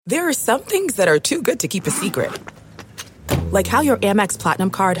There are some things that are too good to keep a secret. Like how your Amex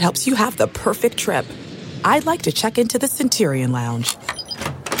Platinum card helps you have the perfect trip. I'd like to check into the Centurion Lounge.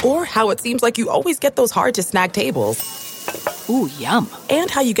 Or how it seems like you always get those hard-to-snag tables. Ooh, yum.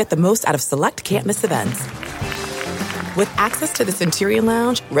 And how you get the most out of select can't-miss events. With access to the Centurion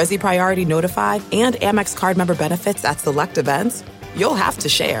Lounge, Resi Priority Notified, and Amex card member benefits at select events, you'll have to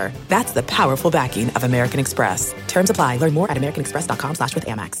share. That's the powerful backing of American Express. Terms apply. Learn more at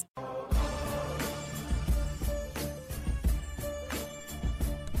americanexpress.com/withAmex.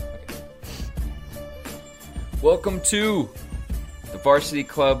 Welcome to the Varsity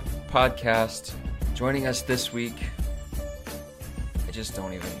Club podcast. Joining us this week,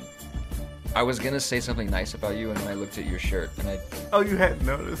 I was going to say something nice about you, and then I looked at your shirt, and Oh, you hadn't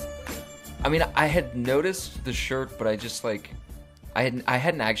noticed? I mean, I had noticed the shirt, but I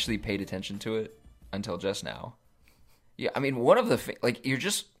hadn't actually paid attention to it until just now. Yeah, I mean, one of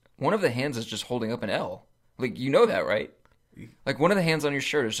the hands is just holding up an L. Like, you know that, right? Like, one of the hands on your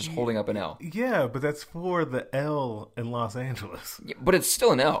shirt is just holding up an L. Yeah, but that's for the L in Los Angeles. Yeah, but it's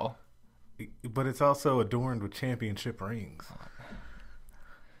still an L. But it's also adorned with championship rings.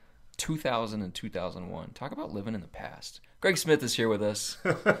 2000 and 2001. Talk about living in the past. Greg Smith is here with us.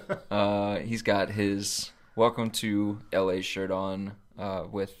 He's got his Welcome to LA shirt on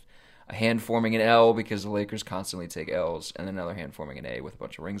with a hand forming an L because the Lakers constantly take L's, and another hand forming an A with a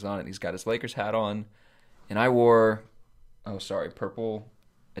bunch of rings on it. He's got his Lakers hat on. And I wore, purple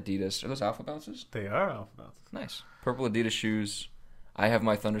Adidas. Are those Alpha Bounces? They are Alpha Bounces. Nice. Purple Adidas shoes. I have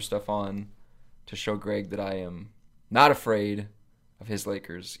my Thunder stuff on to show Greg that I am not afraid of his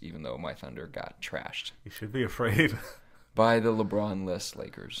Lakers, even though my Thunder got trashed. You should be afraid. By the LeBron-less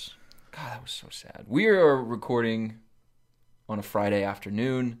Lakers. God, that was so sad. We are recording on a Friday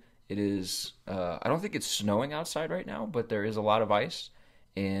afternoon. It is, I don't think it's snowing outside right now, but there is a lot of ice,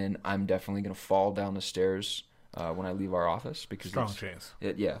 and I'm definitely going to fall down the stairs when I leave our office. Because strong chance.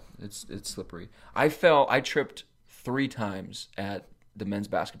 It's slippery. I tripped 3 times at the men's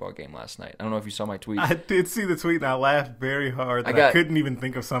basketball game last night. I don't know if you saw my tweet. I did see the tweet, and I laughed very hard. I couldn't even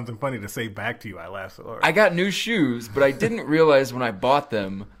think of something funny to say back to you. I laughed so hard. I got new shoes, but I didn't realize when I bought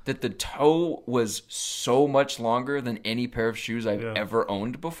them that the toe was so much longer than any pair of shoes I've ever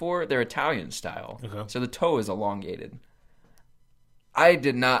owned before. They're Italian style. Okay. So the toe is elongated. I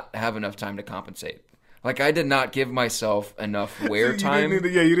did not have enough time to compensate. Like, I did not give myself enough wear time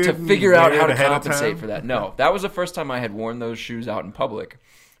to figure out how to compensate for that. No, that was the first time I had worn those shoes out in public.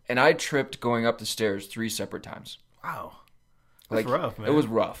 And I tripped going up the stairs 3 separate times. Wow. That's rough, man. It was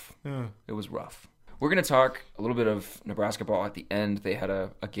rough. Yeah. It was rough. We're going to talk a little bit of Nebraska ball at the end. They had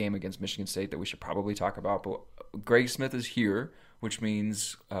a game against Michigan State that we should probably talk about. But Greg Smith is here, which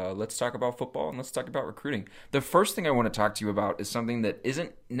means let's talk about football and let's talk about recruiting. The first thing I want to talk to you about is something that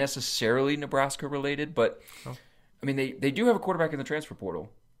isn't necessarily Nebraska related, but I mean, they do have a quarterback in the transfer portal.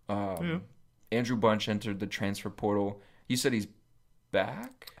 Andrew Bunch entered the transfer portal. You said he's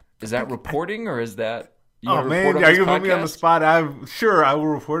back? Is that reporting or is that... Oh, man, are you going to put me on the spot? I will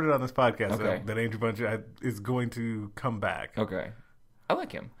report it on this podcast that Andrew Bunch is going to come back. Okay. I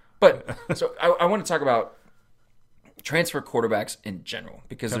like him. But so I want to talk about transfer quarterbacks in general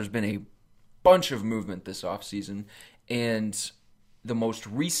because there's been a bunch of movement this offseason. And the most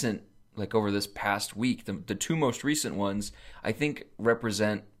recent, like over this past week, the 2 most recent ones, I think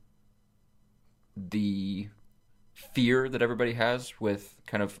represent the fear that everybody has with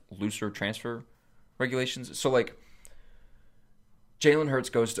kind of looser transfer regulations. So, like, Jalen Hurts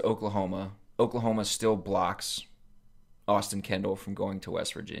goes to Oklahoma. Oklahoma still blocks Austin Kendall from going to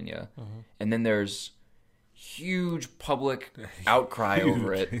West Virginia. Mm-hmm. And then there's huge public outcry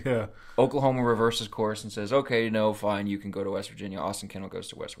over it. Yeah. Oklahoma reverses course and says, okay, no, fine, you can go to West Virginia. Austin Kendall goes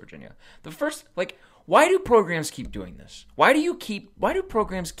to West Virginia. The first, like, why do programs keep doing this? Why do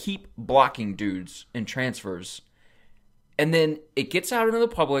programs keep blocking dudes in transfers? And then it gets out into the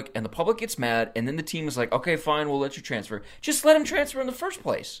public, and the public gets mad, and then the team is like, okay, fine, we'll let you transfer. Just let him transfer in the first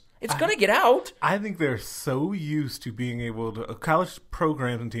place. It's going to get out. I think they're so used to being able to... College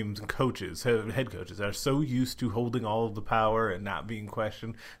programs and teams and coaches, head coaches, are so used to holding all of the power and not being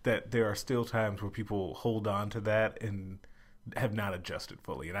questioned that there are still times where people hold on to that and have not adjusted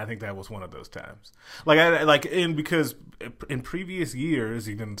fully, and I think that was one of those times. Because in previous years,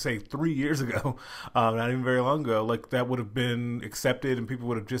 even say 3 years ago, not even very long ago, like that would have been accepted and people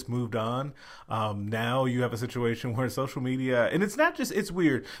would have just moved on. Now you have a situation where social media, and it's not just, it's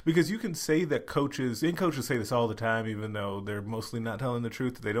weird because you can say that coaches say this all the time, even though they're mostly not telling the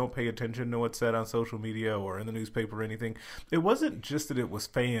truth. They don't pay attention to what's said on social media or in the newspaper or anything. It wasn't just that it was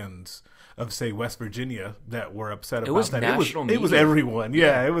fans of, say, West Virginia that were upset about that. It was national media. It was everyone.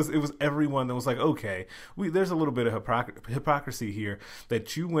 Yeah, it was everyone that was like, okay, there's a little bit of hypocrisy here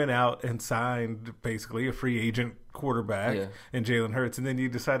that you went out and signed basically a free agent quarterback in Jalen Hurts, and then you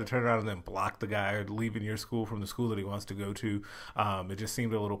decide to turn around and then block the guy or leaving your school from the school that he wants to go to. It just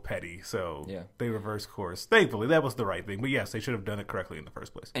seemed a little petty, so they reversed course. Thankfully, that was the right thing. But yes, they should have done it correctly in the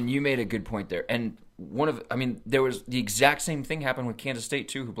first place. And you made a good point there. And there was the exact same thing happened with Kansas State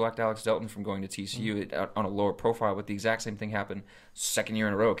too, who blocked Alex Delton from going to TCU on a lower profile. But the exact same thing happened second year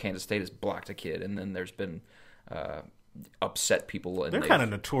in a row. Kansas State has blocked a kid, and then there's been upset people. And they're kind of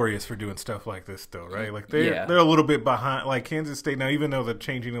notorious for doing stuff like this, though, right? Like they're a little bit behind, like Kansas State now, even though they're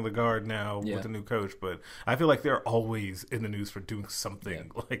changing of the guard now with the new coach. But I feel like they're always in the news for doing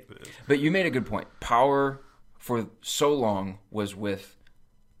something like this. But you made a good point. Power for so long was with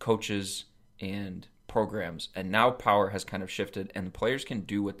coaches and programs, and now power has kind of shifted, and the players can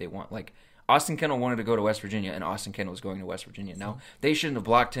do what they want. Like Austin Kendall wanted to go to West Virginia, and Austin Kendall was going to West Virginia. Now, they shouldn't have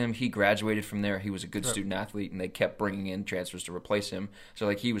blocked him. He graduated from there. He was a good student athlete, and they kept bringing in transfers to replace him. So,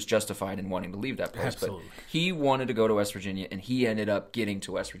 like, he was justified in wanting to leave that place. Absolutely. But he wanted to go to West Virginia, and he ended up getting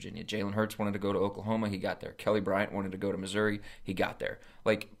to West Virginia. Jalen Hurts wanted to go to Oklahoma. He got there. Kelly Bryant wanted to go to Missouri. He got there.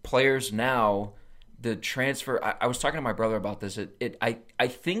 Like, players now, the transfer, I was talking to my brother about this. I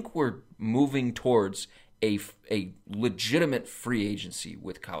think we're moving towards a legitimate free agency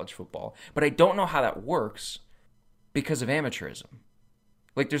with college football, but I don't know how that works because of amateurism.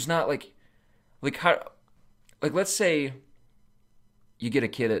 Like, there's not like let's say you get a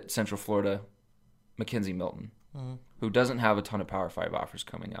kid at Central Florida, Mackenzie Milton, who doesn't have a ton of Power 5 offers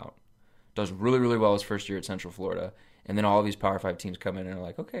coming out, does really, really well his first year at Central Florida, and then all of these Power 5 teams come in and are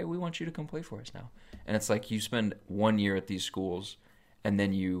like, okay, we want you to come play for us now. And it's like you spend 1 year at these schools, and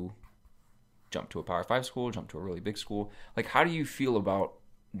then you jump to a Power 5 school, jump to a really big school. Like, how do you feel about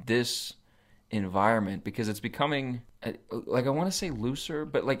this environment? Because it's becoming, like, I want to say looser,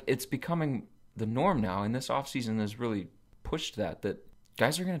 but, like, it's becoming the norm now. And this offseason has really pushed that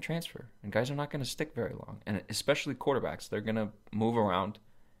guys are going to transfer, and guys are not going to stick very long. And especially quarterbacks, they're going to move around,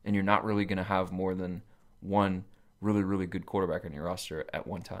 and you're not really going to have more than one really, really good quarterback on your roster at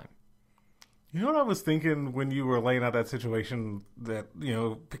one time. You know what I was thinking when you were laying out that situation, that, you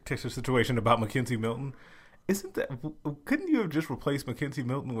know, fictitious situation about Mackenzie Milton? Couldn't you have just replaced Mackenzie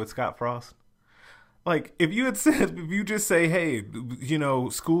Milton with Scott Frost? Like, if you just say, hey, you know,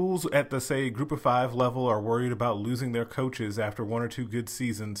 schools at the, say, Group of 5 level are worried about losing their coaches after 1 or 2 good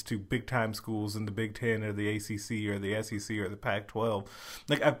seasons to big-time schools in the Big Ten or the ACC or the SEC or the Pac-12.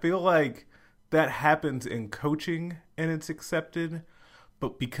 Like, I feel like that happens in coaching and it's accepted.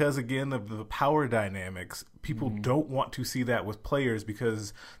 But because, again, of the power dynamics, people don't want to see that with players,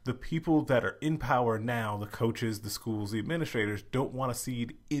 because the people that are in power now, the coaches, the schools, the administrators, don't want to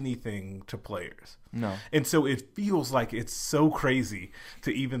cede anything to players. No. And so it feels like it's so crazy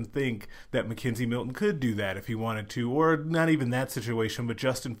to even think that Mackenzie Milton could do that if he wanted to, or not even that situation, but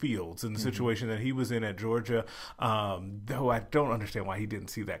Justin Fields in the situation that he was in at Georgia, though I don't understand why he didn't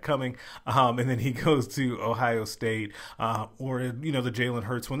see that coming. And then he goes to Ohio State, or, you know, the Jalen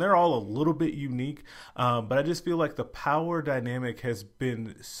Hurts, when they're all a little bit unique. But I just feel like the power dynamic has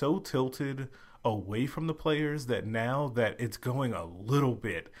been so tilted away from the players that now that it's going a little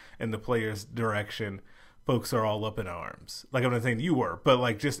bit in the players' direction, folks are all up in arms. Like, I'm not saying you were, but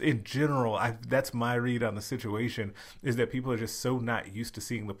like just in general, that's my read on the situation, is that people are just so not used to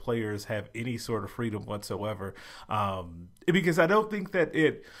seeing the players have any sort of freedom whatsoever. Because I don't think that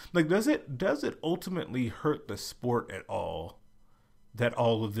does it ultimately hurt the sport at all that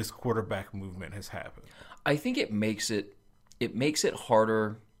all of this quarterback movement has happened? I think it makes it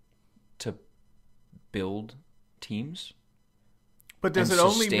harder to build teams. But does it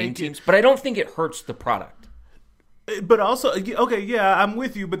only make teams? But I don't think it hurts the product. But also, okay, yeah, I'm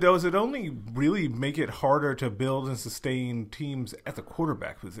with you, but does it only really make it harder to build and sustain teams at the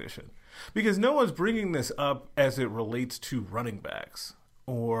quarterback position? Because no one's bringing this up as it relates to running backs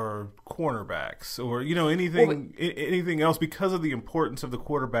or cornerbacks or, you know, anything else, because of the importance of the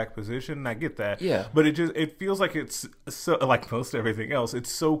quarterback position. And I get that. Yeah. But it feels like it's so, like most everything else,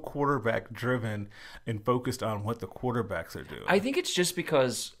 it's so quarterback driven and focused on what the quarterbacks are doing. I think it's just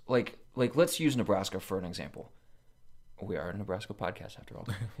because, like let's use Nebraska for an example. We are a Nebraska podcast, after all.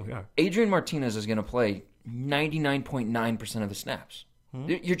 We are. Adrian Martinez is going to play 99.9% of the snaps.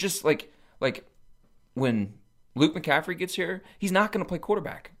 You're just like when Luke McCaffrey gets here, he's not going to play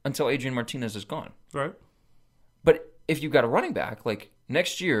quarterback until Adrian Martinez is gone. Right. But if you've got a running back, like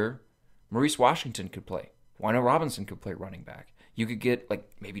next year, Maurice Washington could play. Wino Robinson could play running back. You could get, like,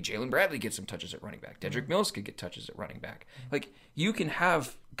 maybe Jalen Bradley get some touches at running back. Dedrick Mills could get touches at running back. Like, you can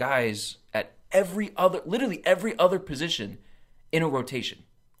have guys at literally every other position in a rotation,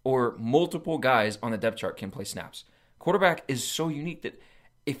 or multiple guys on the depth chart can play snaps. Quarterback is so unique that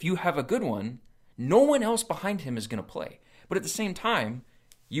if you have a good one, no one else behind him is going to play. But at the same time,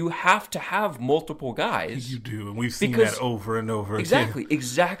 you have to have multiple guys. You do, and we've seen that over and over again.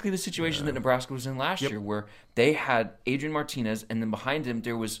 Exactly the situation that Nebraska was in last year, where they had Adrian Martinez, and then behind him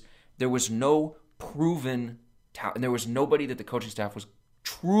there was no proven talent, and there was nobody that the coaching staff was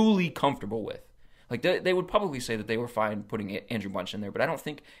truly comfortable with. Like they would probably say that they were fine putting Andrew Bunch in there, but I don't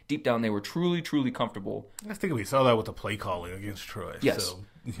think deep down they were truly comfortable. I think we saw that with the play calling against Troy. Yes, so,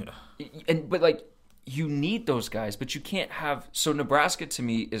 but like, you need those guys, but you can't have. So Nebraska, to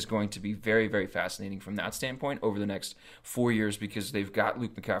me, is going to be very, very fascinating from that standpoint over the next 4 years, because they've got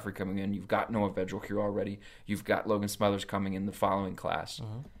Luke McCaffrey coming in, you've got Noah Vedral here already, you've got Logan Smothers coming in the following class.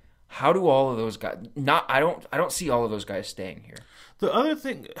 How do all of those guys? I don't see all of those guys staying here. The other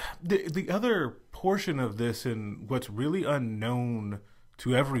thing, the other portion of this, and what's really unknown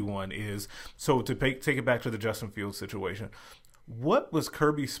to everyone, is, so to take it back to the Justin Fields situation. What was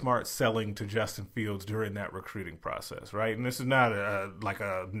Kirby Smart selling to Justin Fields during that recruiting process, right? And this is not like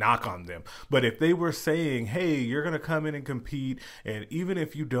a knock on them, but if they were saying, hey, you're going to come in and compete, and even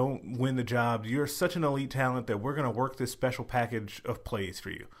if you don't win the job, you're such an elite talent that we're going to work this special package of plays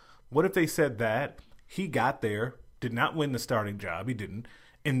for you. What if they said that? He got there, did not win the starting job, he didn't,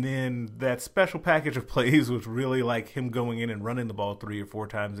 and then that special package of plays was really like him going in and running the ball 3 or 4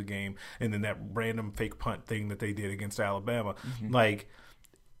 times a game, and then that random fake punt thing that they did against Alabama. Like,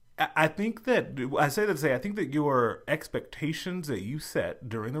 I think that, I say that to say, I think that your expectations that you set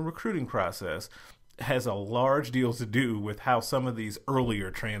during the recruiting process has a large deal to do with how some of these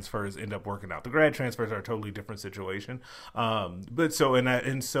earlier transfers end up working out. The grad transfers are a totally different situation. But so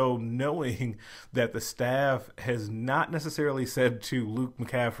knowing that the staff has not necessarily said to Luke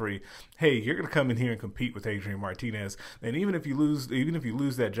McCaffrey, hey, you're going to come in here and compete with Adrian Martinez, and even if you lose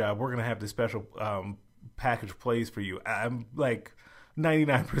that job, we're going to have this special package of plays for you. I'm like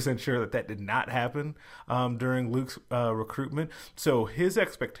 99% sure that did not happen during Luke's recruitment. So his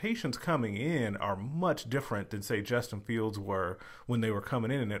expectations coming in are much different than, say, Justin Fields were when they were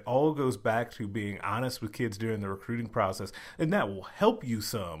coming in. And it all goes back to being honest with kids during the recruiting process. And that will help you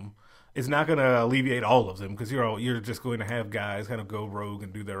some. It's not going to alleviate all of them, because you're just going to have guys kind of go rogue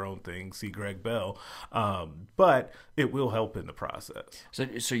and do their own thing, see Greg Bell. But it will help in the process.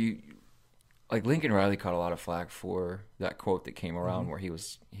 So you... Like, Lincoln Riley caught a lot of flack for that quote that came around where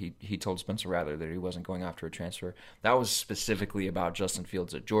he told Spencer Rattler that he wasn't going after a transfer. That was specifically about Justin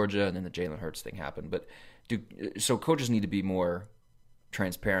Fields at Georgia, and then the Jalen Hurts thing happened. But so coaches need to be more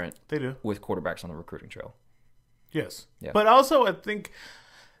transparent. They do. With quarterbacks on the recruiting trail. Yes. Yeah. But also, I think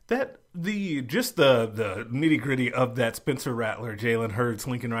that the nitty gritty of that Spencer Rattler, Jalen Hurts,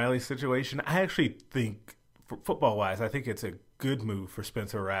 Lincoln Riley situation, I actually think, football wise, I think it's a good move for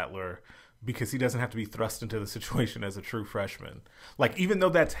Spencer Rattler, because he doesn't have to be thrust into the situation as a true freshman. Like, even though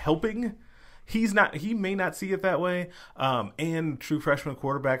that's helping, he may not see it that way. And true freshman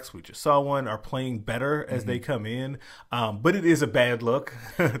quarterbacks, we just saw one, are playing better as they come in. But it is a bad look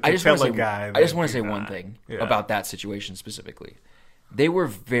to tell a guy. I just want to say one thing about that situation specifically. There were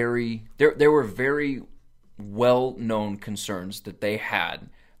very well-known concerns that they had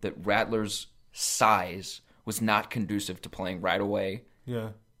that Rattler's size was not conducive to playing right away. Yeah.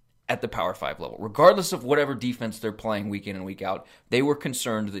 At the Power 5 level. Regardless of whatever defense they're playing week in and week out, they were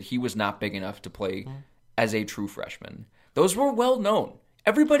concerned that he was not big enough to play as a true freshman. Those were well known.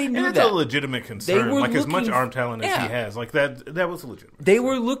 Everybody knew and that. It's a legitimate concern. Like, as much arm talent as he has. Like, that was a legitimate concern. They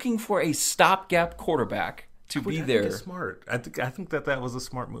were looking for a stopgap quarterback to be there. I think is smart. I think that was a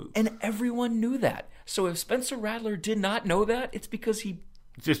smart move. And everyone knew that. So if Spencer Rattler did not know that, it's because he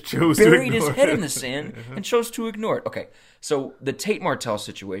just chose buried to his head in the sand and chose to ignore it. Okay, so the Tate Martell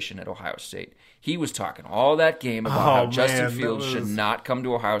situation at Ohio State. He was talking all that game about how Justin Fields should not come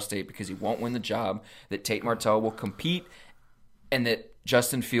to Ohio State because he won't win the job, that Tate Martell will compete, and that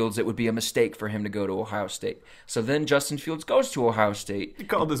Justin Fields, it would be a mistake for him to go to Ohio State. So then Justin Fields goes to Ohio State. He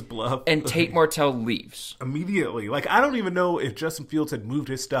called his bluff. And Tate Martell leaves. Immediately. Like, I don't even know if Justin Fields had moved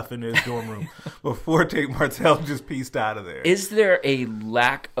his stuff into his dorm room before Tate Martell just pieced out of there. Is there a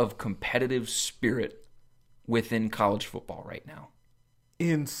lack of competitive spirit within college football right now?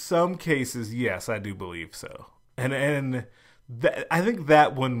 In some cases, yes, I do believe so. And I think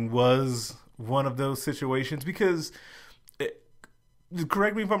that one was one of those situations because...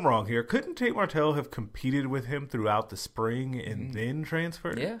 correct me if I'm wrong here. Couldn't Tate Martell have competed with him throughout the spring and then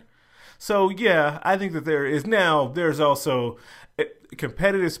transferred? Yeah. So yeah, I think that there is. Now there's also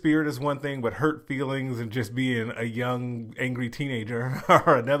competitive spirit is one thing, but hurt feelings and just being a young angry teenager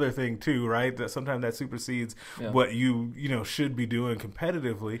are another thing too, right? That sometimes that supersedes what you should be doing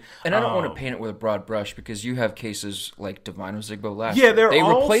competitively. And I don't want to paint it with a broad brush, because you have cases like Divine Ozigbo last Yeah, year. they're They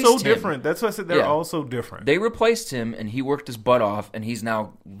all replaced so him. different. That's why I said they're all so different. They replaced him, and he worked his butt off, and he's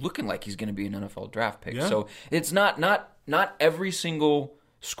now looking like he's going to be an NFL draft pick. Yeah. So it's not every single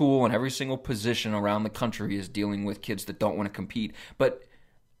school and every single position around the country is dealing with kids that don't want to compete. But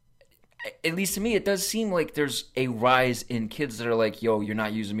at least to me, it does seem like there's a rise in kids that are like, yo, you're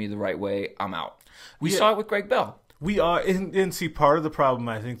not using me the right way, I'm out. We saw it with Greg Bell. We are, and see, part of the problem,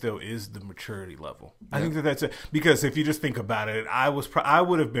 I think, though, is the maturity level. I think that's it. Because if you just think about it, I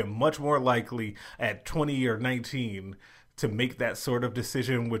would have been much more likely at 20 or 19 to make that sort of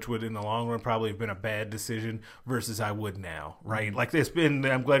decision, which would in the long run probably have been a bad decision, versus I would now, right? Mm-hmm.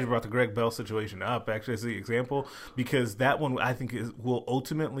 Like I'm glad you brought the Greg Bell situation up, actually, as the example, because that one I think will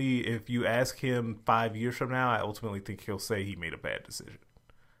ultimately, if you ask him 5 years from now, I ultimately think he'll say he made a bad decision.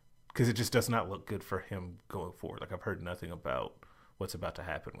 Because it just does not look good for him going forward. Like, I've heard nothing about what's about to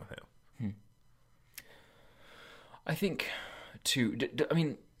happen with him. I think, too,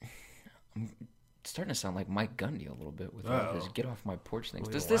 I'm starting to sound like Mike Gundy a little bit with all his get off my porch things.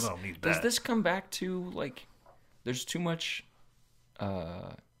 Does this come back to, like, there's too much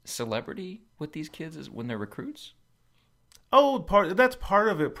celebrity with these kids when they're recruits? Oh, that's part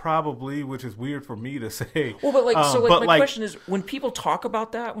of it probably, which is weird for me to say. Well, but my question is, when people talk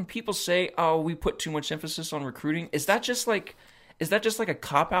about that, when people say, "Oh, we put too much emphasis on recruiting," is that just like a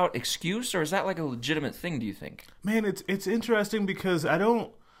cop-out excuse, or is that like a legitimate thing, do you think? Man, it's interesting because I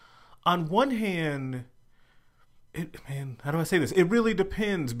don't. On one hand, how do I say this? It really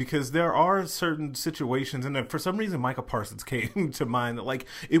depends, because there are certain situations, and for some reason Micah Parsons came to mind, that like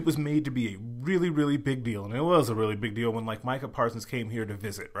it was made to be a really, really big deal, and it was a really big deal when like Micah Parsons came here to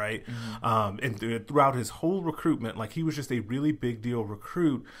visit, right? Mm-hmm. And throughout his whole recruitment, like he was just a really big deal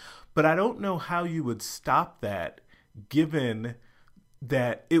recruit. But I don't know how you would stop that, given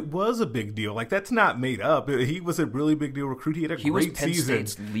that it was a big deal. Like, that's not made up. He was a really big deal recruit. He had a great season. He was Penn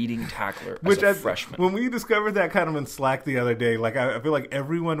State's leading tackler as a freshman. When we discovered that kind of in Slack the other day, like I feel like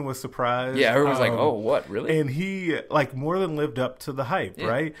everyone was surprised. Yeah, everyone was like, "Oh, what, really?" And he like more than lived up to the hype,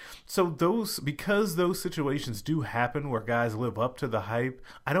 right? So because those situations do happen where guys live up to the hype,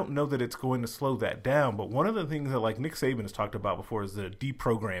 I don't know that it's going to slow that down. But one of the things that like Nick Saban has talked about before is the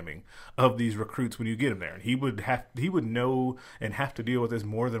deprogramming of these recruits when you get them there. And he would know and have to deal with this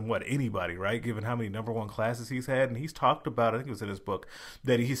more than anybody, right? Given how many number one classes he's had. And he's talked about, I think it was in his book,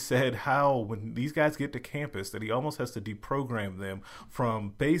 that he said how when these guys get to campus that he almost has to deprogram them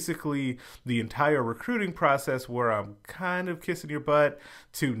from basically the entire recruiting process, where I'm kind of kissing your butt,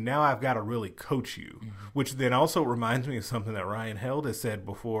 to now I've got to really coach you. Mm-hmm. Which then also reminds me of something that Ryan Held has said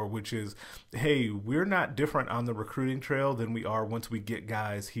before, which is, hey, we're not different on the recruiting trail than we are once we get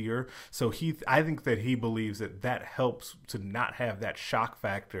guys here. So I think that he believes that helps to not have that shock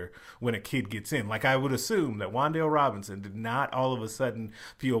factor when a kid gets in. Like, I would assume that Wan'Dale Robinson did not all of a sudden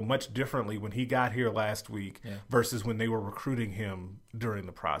feel much differently when he got here last week versus when they were recruiting him during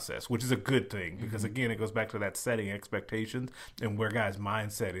the process, which is a good thing, because again, it goes back to that setting expectations and where guys'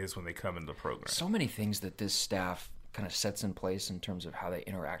 mindset is when they come in the program. So many things that this staff kind of sets in place in terms of how they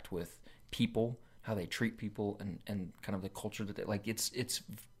interact with people, how they treat people, and kind of the culture that they like. It's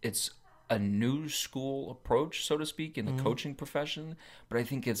a new school approach, so to speak, in the coaching profession, but I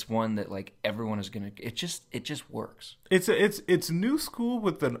think it's one that like everyone is gonna. It just works. It's new school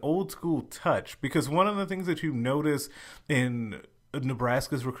with an old school touch, because one of the things that you notice in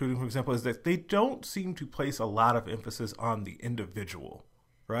Nebraska's recruiting, for example, is that they don't seem to place a lot of emphasis on the individual.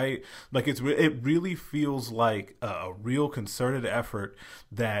 Right? Like, it really feels like a real concerted effort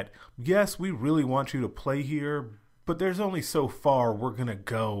that, yes, we really want you to play here, but there's only so far we're going to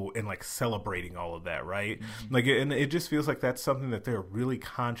go in like celebrating all of that, right? Mm-hmm. Like, and it just feels like that's something that they're really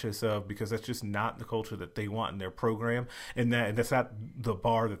conscious of, because that's just not the culture that they want in their program, and that's not the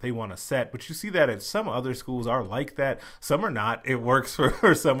bar that they want to set. But you see that at some other schools are like that. Some are not. It works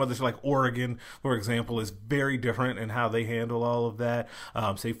for some others, like Oregon, for example, is very different in how they handle all of that.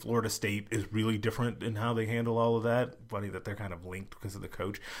 Say Florida State is really different in how they handle all of that. Funny that they're kind of linked because of the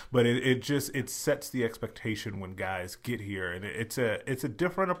coach, but it sets the expectation when guys get here, and it's a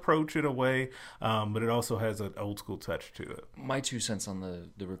different approach in a way, but it also has an old school touch to it. My 2 cents on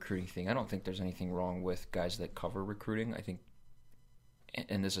the recruiting thing: I don't think there's anything wrong with guys that cover recruiting. I think,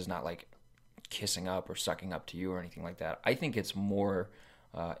 and this is not like kissing up or sucking up to you or anything like that. I think it's more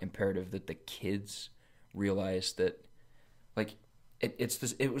imperative that the kids realize that, like,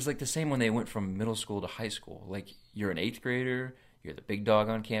 it was like the same when they went from middle school to high school. Like, you're an 8th grader, you're the big dog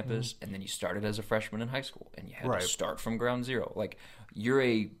on campus, and then you started as a freshman in high school, and you had to start from ground zero. Like, you're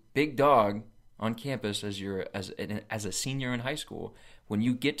a big dog on campus as a senior in high school. When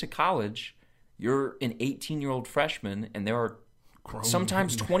you get to college, you're an 18-year-old freshman, and there are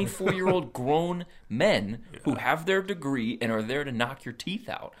sometimes 24-year-old grown men who have their degree and are there to knock your teeth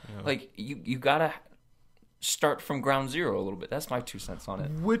out. Yeah. Like, you gotta start from ground zero a little bit. That's my 2 cents on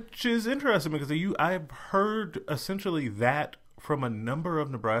it. Which is interesting because I've heard essentially that from a number of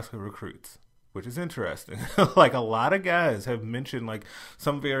Nebraska recruits, which is interesting. Like, a lot of guys have mentioned like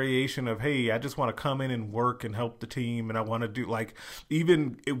some variation of, hey, I just want to come in and work and help the team, and I want to do, like,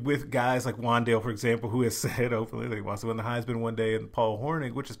 even with guys like Wandale, for example, who has said openly that he wants to win the Heisman one day, and Paul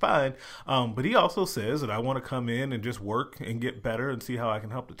Hornung, which is fine. But he also says that I want to come in and just work and get better and see how I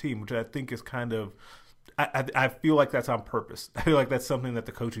can help the team, which I think is kind of, I feel like that's on purpose. I feel like that's something that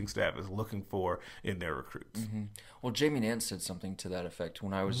the coaching staff is looking for in their recruits. Mm-hmm. Well, Jamie Nance said something to that effect.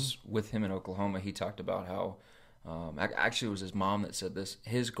 When I was with him in Oklahoma, he talked about how, actually it was his mom that said this,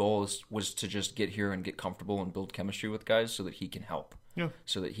 his goal was to just get here and get comfortable and build chemistry with guys so that he can help,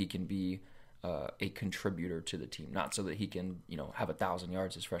 so that he can be a contributor to the team. Not so that he can, have 1,000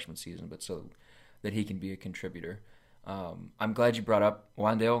 yards his freshman season, but so that he can be a contributor. I'm glad you brought up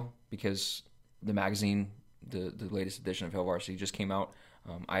Wandale because the magazine, the latest edition of Hail Varsity, just came out.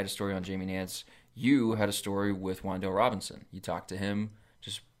 I had a story on Jamie Nance. You had a story with Wandale Robinson. You talked to him.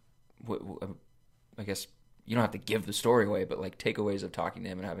 Just, I guess you don't have to give the story away, but like takeaways of talking to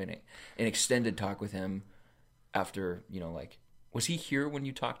him and having an extended talk with him after, was he here when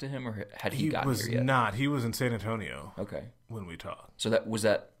you talked to him, or had he gotten here yet? He was not. He was in San Antonio. Okay. When we talked. So was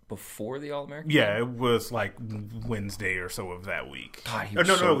that before the All-American? Yeah, it was like Wednesday or so of that week. God,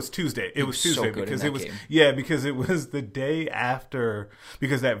 it was Tuesday. It was Tuesday because it was game. Because it was the day after,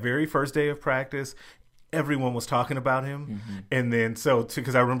 because that very first day of practice, everyone was talking about him. And then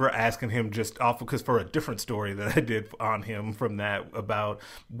because I remember asking him just off, because for a different story that I did on him from that, about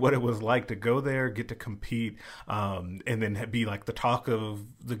what it was like to go there, get to compete, and then be like the talk of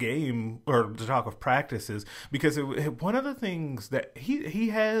the game or the talk of practices, because one of the things that he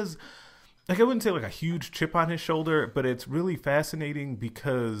has, like, I wouldn't say like a huge chip on his shoulder, but it's really fascinating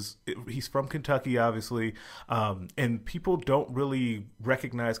because he's from Kentucky, obviously, and people don't really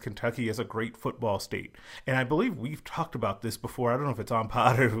recognize Kentucky as a great football state. And I believe we've talked about this before. I don't know if it's on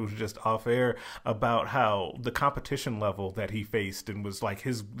pod or it was just off air, about how the competition level that he faced, and was like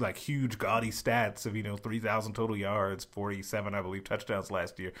his like huge gaudy stats of 3,000 total yards, 47 I believe touchdowns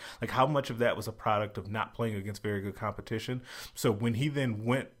last year. Like, how much of that was a product of not playing against very good competition. So when he then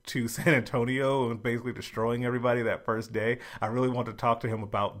went to San Antonio and basically destroying everybody that first day, I really want to talk to him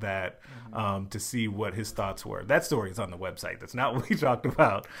about that, to see what his thoughts were. That story is on the website. That's not what we talked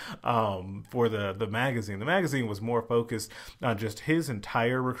about for the magazine. The magazine was more focused on just his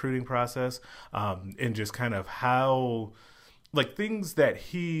entire recruiting process, and just kind of how, like, things that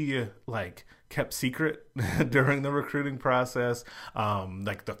he kept secret during the recruiting process,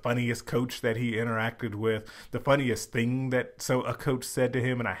 like the funniest coach that he interacted with, the funniest thing that a coach said to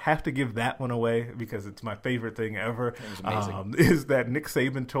him, and I have to give that one away because it's my favorite thing ever. It was amazing. Is that Nick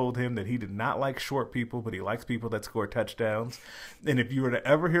Saban told him that he did not like short people, but he likes people that score touchdowns. And if you were to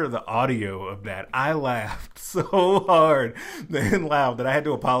ever hear the audio of that, I laughed so hard and loud that I had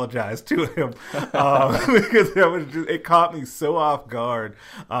to apologize to him, because it caught me so off guard,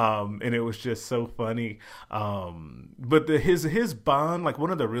 and it was just so funny. But his bond, like, one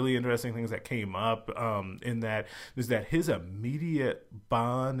of the really interesting things that came up in that is that his immediate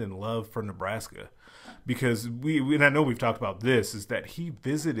bond and love for Nebraska, because and I know we've talked about this, is that he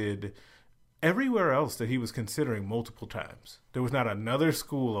visited everywhere else that he was considering multiple times. There was not another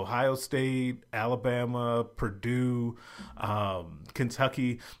school, Ohio State, Alabama, Purdue,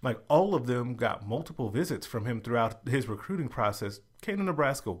 Kentucky, like all of them got multiple visits from him throughout his recruiting process. Came to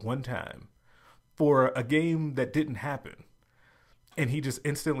Nebraska one time for a game that didn't happen. And he just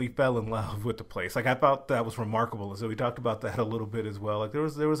instantly fell in love with the place. Like, I thought that was remarkable. And so we talked about that a little bit as well. Like, there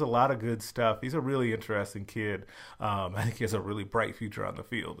was a lot of good stuff. He's a really interesting kid. I think he has a really bright future on the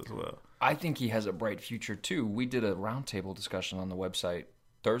field as well. I think he has a bright future too. We did a roundtable discussion on the website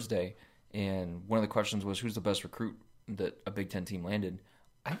Thursday, and one of the questions was, who's the best recruit that a Big Ten team landed?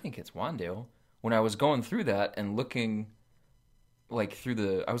 I think it's Wandale. When I was going through that and looking, like,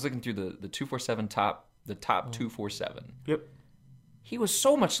 I was looking through the 247 top 247. Yep. He was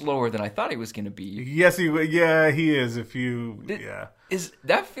so much lower than I thought he was going to be. Yes, he is. He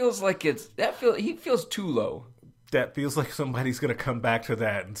feels too low. that feels like somebody's going to come back to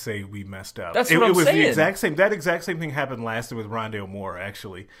that and say we messed up. That's what I'm it was saying. The exact same. That exact same thing happened last year with Rondale Moore,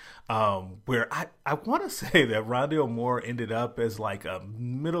 actually, where I want to say that Rondale Moore ended up as like a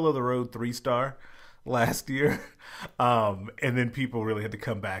middle of the road 3-star last year, and then people really had to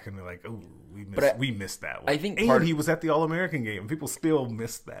come back and be like, "Oh, we missed that one." I think he was at the All-American game, and people still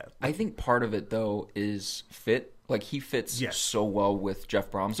missed that. I think part of it though is fit. Like he fits so well with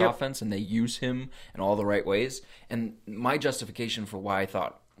Jeff Brom's offense, and they use him in all the right ways. And my justification for why I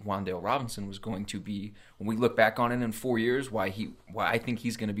thought Wan'Dale Robinson was going to be, when we look back on it in 4 years, why I think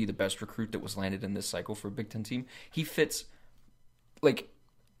he's going to be the best recruit that was landed in this cycle for a Big Ten team. He fits like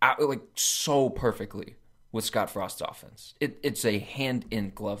so perfectly with Scott Frost's offense. It's a hand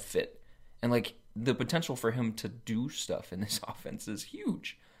in glove fit, and like the potential for him to do stuff in this offense is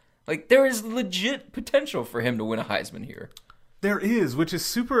huge. Like, there is legit potential for him to win a Heisman here. There is, which is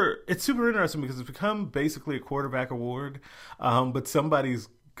super interesting because it's become basically a quarterback award, but somebody's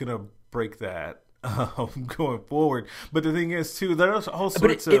going to break that going forward. But the thing is, too, there's all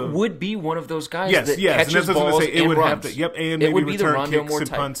sorts of... It would be one of those guys that catches and that's what I was balls gonna say. It and would runs. have to, and it maybe would be return the Rondale kicks Moore and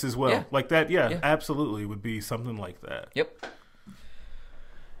type. punts as well. Yeah. Like that, absolutely would be something like that. Yep.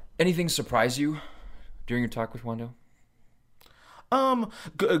 Anything surprise you during your talk with Wando?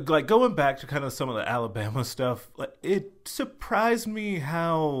 Like going back to kind of some of the Alabama stuff, like it surprised me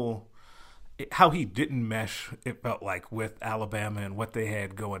how he didn't mesh, it felt like, with Alabama and what they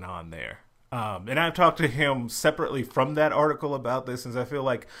had going on there. And I've talked to him separately from that article about this, since I feel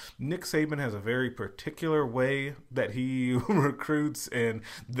like Nick Saban has a very particular way that he recruits, and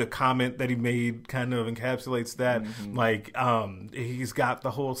the comment that he made kind of encapsulates that. Mm-hmm. Like, he's got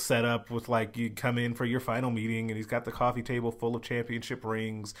the whole setup with, like, you come in for your final meeting, and he's got the coffee table full of championship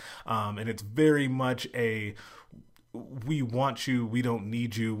rings, and it's very much a... we want you, we don't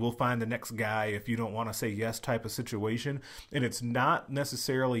need you, we'll find the next guy if you don't want to say yes type of situation. And it's not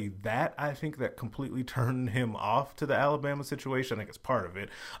necessarily that, I think, that completely turned him off to the Alabama situation. I think it's part of it.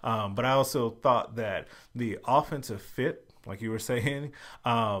 But I also thought that the offensive fit, like you were saying,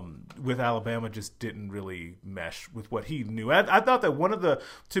 with Alabama just didn't really mesh with what he knew. I thought that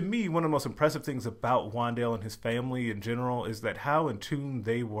to me, one of the most impressive things about Wan'Dale and his family in general is that how in tune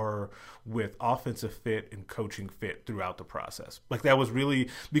they were with offensive fit and coaching fit throughout the process. Like, that was really,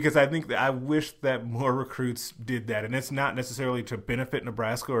 because I think that I wish that more recruits did that. And it's not necessarily to benefit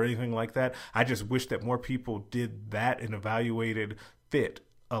Nebraska or anything like that. I just wish that more people did that and evaluated fit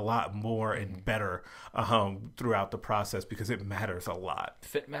a lot more and better throughout the process, because it matters a lot.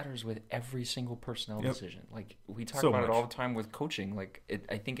 Fit matters with every single personnel decision. Like, we talk So about much. it all the time with coaching. Like,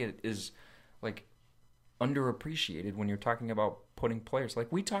 I think it is like underappreciated when you're talking about putting players.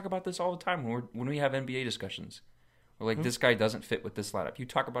 Like, we talk about this all the time when we have NBA discussions. We're like, this guy doesn't fit with this lineup. You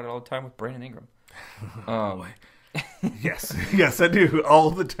talk about it all the time with Brandon Ingram. Yes, I do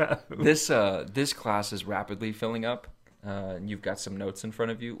all the time. This class is rapidly filling up. And you've got some notes in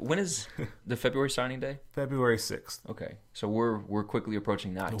front of you. When is the February signing day? February 6th. Okay, so we're quickly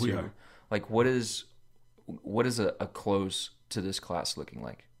approaching that too. We are. Like, what is a close to this class looking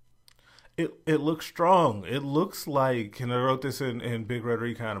like? It looks strong. It looks like, and I wrote this in Big Red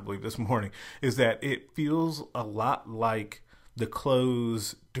Recon, I believe, this morning, is that it feels a lot like the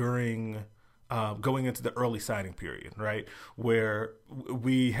close during going into the early signing period, right? Where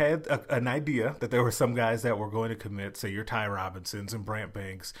we had an idea that there were some guys that were going to commit, say your Ty Robinsons and Brant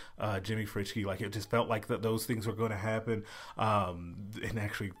Banks, Jimmy Fritschke. Like, it just felt like those things were going to happen. And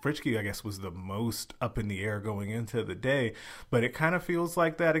actually, Fritschke, I guess, was the most up in the air going into the day. But it kind of feels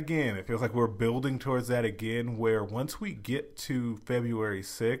like that again. It feels like we're building towards that again, where once we get to February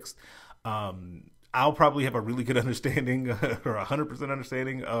 6th, I'll probably have a really good understanding or 100%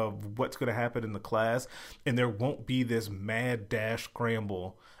 understanding of what's going to happen in the class, and there won't be this mad dash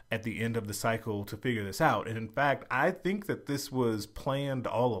scramble at the end of the cycle to figure this out. And in fact, I think that this was planned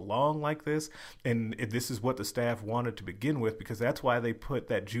all along like this, and this is what the staff wanted to begin with, because that's why they put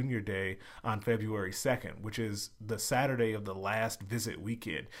that junior day on February 2nd, which is the Saturday of the last visit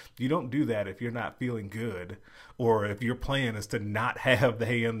weekend. You don't do that if you're not feeling good, or if your plan is to not have the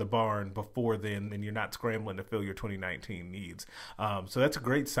hay in the barn before then, and you're not scrambling to fill your 2019 needs. So that's a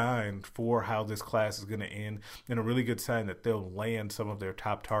great sign for how this class is going to end, and a really good sign that they'll land some of their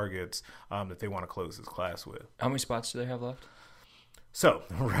top targets that they want to close this class with. How many spots do they have left? So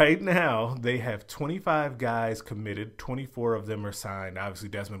right now they have 25 guys committed. 24 of them are signed. Obviously,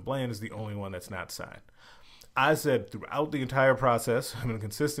 Desmond Bland is the only one that's not signed. I said throughout the entire process, I've been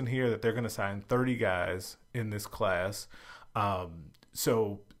consistent here, that they're going to sign 30 guys in this class.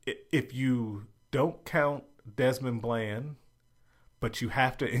 So if you don't count Desmond Bland, but you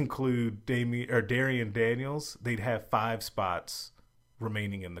have to include Darian Daniels. They'd have 5 spots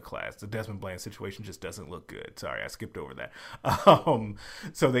remaining in the class. The Desmond Bland situation just doesn't look good. Sorry, I skipped over that.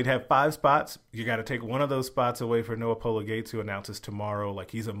 So they'd have 5 spots. You got to take one of those spots away for Noah Pola Gates, who announces tomorrow,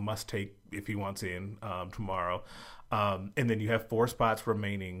 like he's a must take if he wants in tomorrow. And then you have 4 spots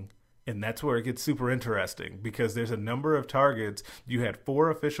remaining. And that's where it gets super interesting because there's a number of targets. You had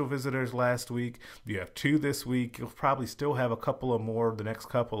 4 official visitors last week. You have 2 this week. You'll probably still have a couple of more the next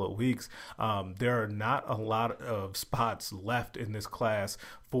couple of weeks. There are not a lot of spots left in this class.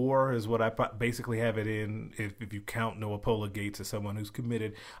 4 is what I basically have it in if you count Noah Pola Gates as someone who's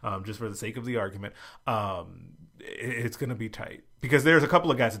committed, just for the sake of the argument. It's going to be tight because there's a couple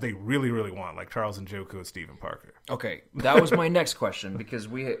of guys that they really, really want, like Charles Njoku and Stephen Parker. Okay, that was my next question because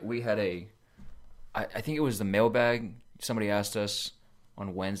we had I think it was the mailbag. Somebody asked us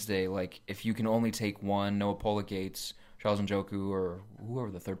on Wednesday, like, if you can only take one, Noah Pola Gates, Charles Njoku, or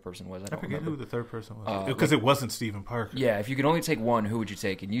whoever the third person was. I forget who the third person was because it wasn't Stephen Parker. Yeah, if you could only take one, who would you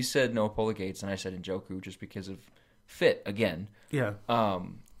take? And you said Noah Pola Gates, and I said Njoku just because of fit again. Yeah.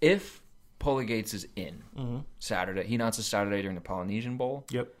 If Pola Gates is in Saturday, he announces Saturday during the Polynesian Bowl.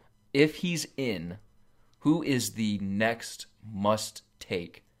 Yep. If he's in, who is the next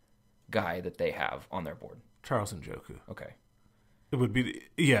must-take guy that they have on their board? Charles Njoku. Okay. It would be,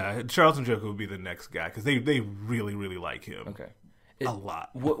 Charles Njoku would be the next guy because they really, really like him. Okay. A lot.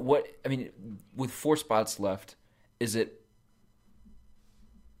 What I mean, with 4 spots left, is it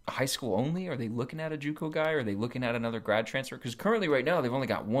high school only? Are they looking at a JUCO guy? Or are they looking at another grad transfer? Because currently, right now, they've only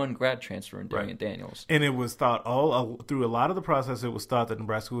got 1 grad transfer in Darian Daniels. And it was thought through a lot of the process, it was thought that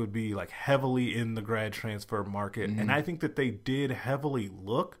Nebraska would be like heavily in the grad transfer market, and I think that they did heavily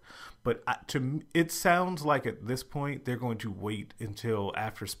look. But it sounds like at this point they're going to wait until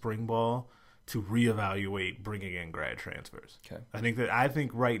after spring ball to reevaluate bringing in grad transfers. Okay. I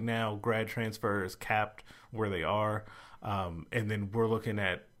think right now grad transfer is capped where they are, and then we're looking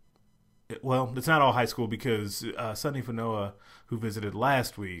at. Well, it's not all high school because Sonny Fanoa, who visited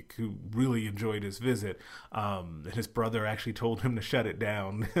last week, who really enjoyed his visit, and his brother actually told him to shut it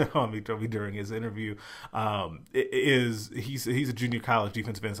down. He told me during his interview. He's a junior college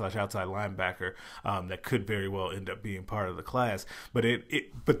defensive end / outside linebacker that could very well end up being part of the class. But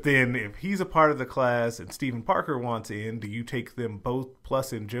then if he's a part of the class and Stephen Parker wants in, do you take them both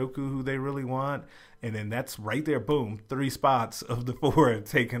plus Njoku, who they really want? And then that's right there, boom, 3 spots of the 4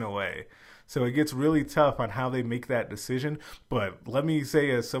 taken away. So it gets really tough on how they make that decision. But let me say,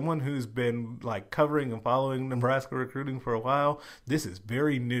 as someone who's been like covering and following Nebraska recruiting for a while, this is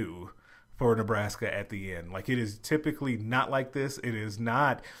very new for Nebraska at the end. Like, it is typically not like this. It is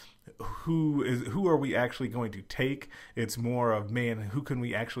not who are we actually going to take? It's more of, man, who can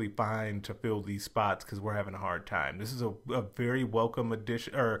we actually find to fill these spots because we're having a hard time. This is a very welcome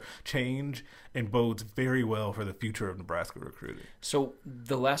addition or change and bodes very well for the future of Nebraska recruiting. So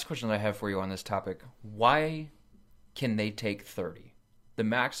the last question that I have for you on this topic, why can they take 30? The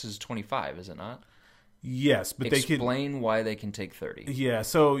max is 25, is it not? Yes, but explain why they can take 30. Yeah,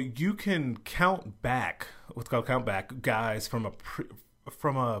 so you can count back, what's called count back, guys from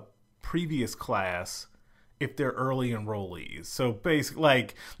a previous class if they're early enrollees. So basically,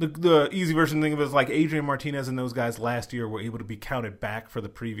 like the easy version thing of it is like Adrian Martinez and those guys last year were able to be counted back for the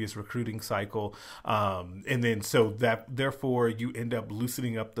previous recruiting cycle, and then so that therefore you end up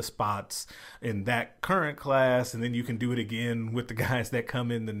loosening up the spots in that current class, and then you can do it again with the guys that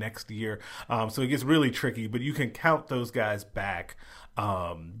come in the next year. So it gets really tricky, but you can count those guys back.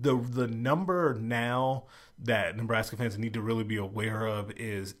 The number now that Nebraska fans need to really be aware of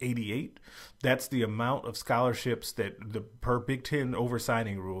is 88. That's the amount of scholarships that per Big Ten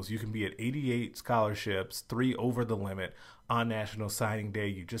over-signing rules, you can be at 88 scholarships, 3 over the limit on National Signing Day.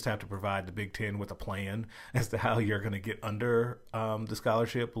 You just have to provide the Big Ten with a plan as to how you're going to get under the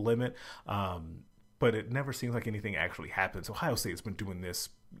scholarship limit. But it never seems like anything actually happens. Ohio State's been doing this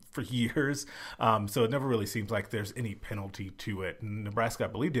for years, so it never really seems like there's any penalty to it. And Nebraska, I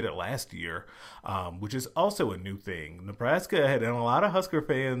believe, did it last year, which is also a new thing. Nebraska had, and a lot of Husker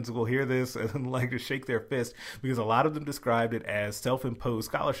fans will hear this and like to shake their fist because a lot of them described it as self-imposed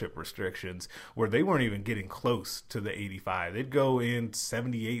scholarship restrictions where they weren't even getting close to the 85. They'd go in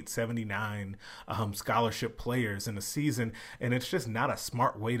 78, 79 scholarship players in a season, and it's just not a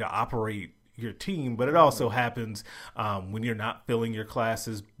smart way to operate your team, but it also happens when you're not filling your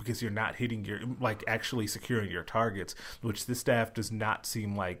classes because you're not hitting your, like, actually securing your targets, which this staff does not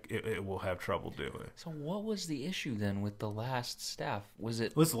seem like it will have trouble doing. So what was the issue then with the last staff? Was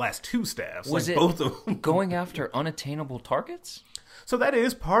it the last two staffs? Was like it both of them going after unattainable targets? So that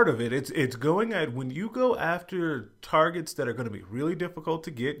is part of it. It's going at, when you go after targets that are going to be really difficult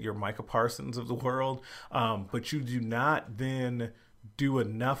to get, your Micah Parsons of the world, but you do not then do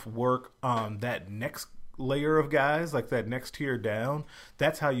enough work on that next layer of guys, like that next tier down.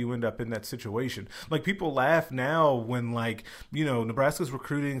 That's how you end up in that situation. Like, people laugh now when, like, you know, Nebraska's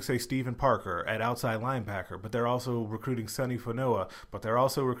recruiting, say, Stephen Parker at outside linebacker, but they're also recruiting Sonny Fanoa, but they're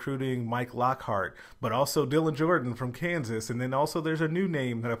also recruiting Mike Lockhart, but also Dylan Jordan from Kansas, and then also there's a new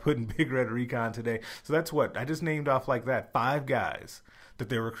name that I put in Big Red Recon today. So that's what I just named off, like that, 5 guys that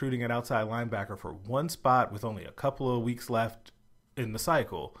they're recruiting at outside linebacker for one spot with only a couple of weeks left in the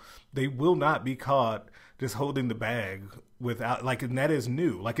cycle. They will not be caught just holding the bag without, like, and that is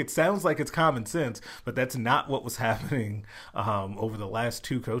new. Like, it sounds like it's common sense, but that's not what was happening over the last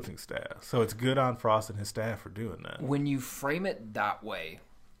 2 coaching staffs. So it's good on Frost and his staff for doing that. When you frame it that way,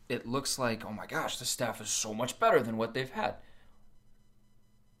 it looks like, oh my gosh, this staff is so much better than what they've had.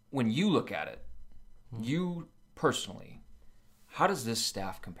 When you look at it, you personally, how does this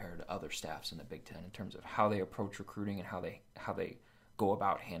staff compare to other staffs in the Big Ten in terms of how they approach recruiting and how they go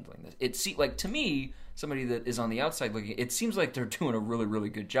about handling this? It seems like, to me, somebody that is on the outside looking, it seems like they're doing a really, really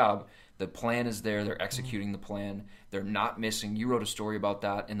good job. The plan is there. They're executing the plan. They're not missing. You wrote a story about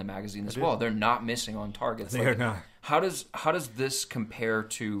that in the magazine as well. They're not missing on targets. They are not. How does this compare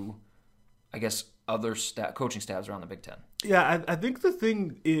to, I guess, other coaching staffs around the Big Ten? Yeah, I think the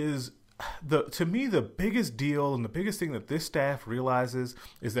thing is, to me, the biggest deal and the biggest thing that this staff realizes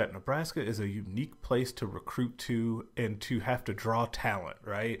is that Nebraska is a unique place to recruit to and to have to draw talent,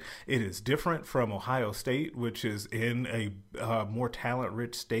 right? It is different from Ohio State, which is in a more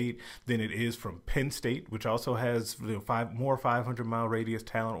talent-rich state than it is from Penn State, which also has more 500-mile radius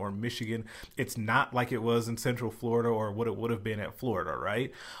talent, or Michigan. It's not like it was in Central Florida or what it would have been at Florida,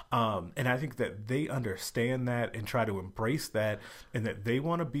 right? And I think that they understand that and try to embrace that, and that they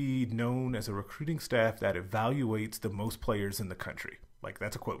want to be known as a recruiting staff that evaluates the most players in the country. Like,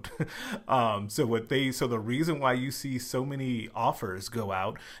 that's a quote. So the reason why you see so many offers go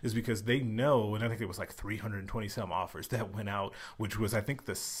out is because they know, and I think it was like 320 some offers that went out, which was, I think,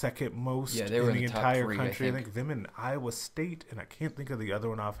 the second most in the entire 3, country. I think them and Iowa State, and I can't think of the other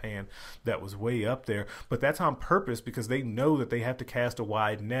one offhand that was way up there. But that's on purpose, because they know that they have to cast a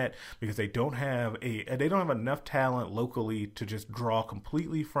wide net, because they don't have enough talent locally to just draw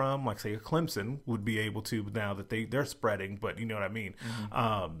completely from, like, say, a Clemson would be able to, now that they're spreading, but you know what I mean.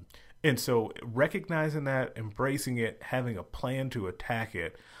 And so recognizing that, embracing it, having a plan to attack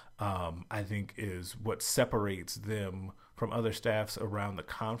it, I think is what separates them from other staffs around the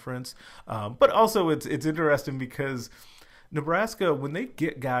conference. But also it's interesting because Nebraska, when they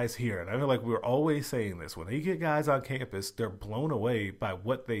get guys here, and I feel like we're always saying this, when they get guys on campus, they're blown away by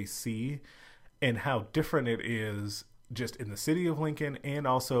what they see and how different it is just in the city of Lincoln, and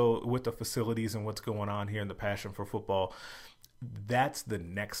also with the facilities and what's going on here and the passion for football. That's the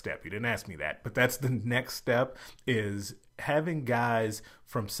next step. You didn't ask me that, but that's the next step, is having guys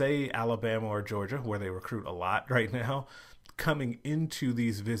from, say, Alabama or Georgia, where they recruit a lot right now, coming into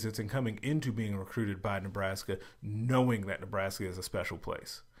these visits and coming into being recruited by Nebraska, knowing that Nebraska is a special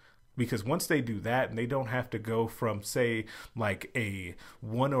place. Because once they do that, and they don't have to go from, say, like a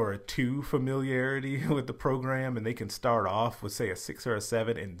 1 or a 2 familiarity with the program, and they can start off with, say, a 6 or a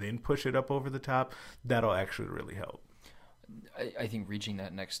 7 and then push it up over the top, that'll actually really help. I think reaching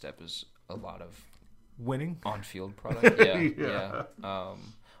that next step is a lot of winning on-field product. Yeah. I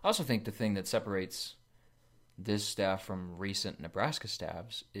also think the thing that separates this staff from recent Nebraska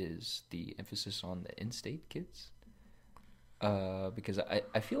staffs is the emphasis on the in-state kids. Because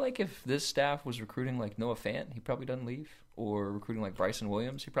I feel like if this staff was recruiting like Noah Fant, he probably doesn't leave. Or recruiting like Bryson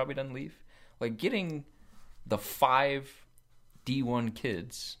Williams, he probably doesn't leave. Like, getting the 5 D1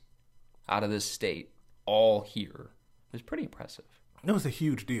 kids out of this state all here is pretty impressive. It was a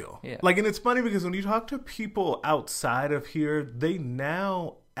huge deal. Yeah. Like, and it's funny because when you talk to people outside of here, they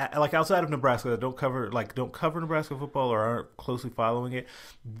now, like, outside of Nebraska, that don't cover Nebraska football or aren't closely following it,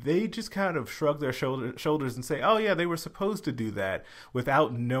 they just kind of shrug their shoulders and say, oh yeah, they were supposed to do that,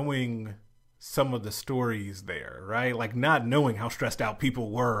 without knowing some of the stories there, right? Like not knowing how stressed out people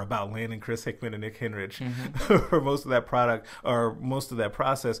were about landing Chris Hickman and Nick Henrich for most of that product or most of that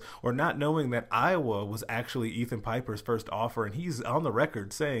process, or not knowing that Iowa was actually Ethan Piper's first offer. And he's on the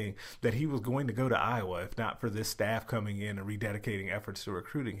record saying that he was going to go to Iowa if not for this staff coming in and rededicating efforts to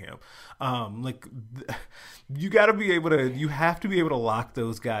recruiting him. You have to be able to lock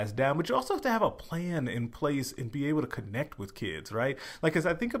those guys down, but you also have to have a plan in place and be able to connect with kids, right? Like, as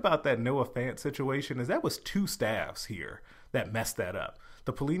I think about that Noah Fant situation, is that was two staffs here that messed that up.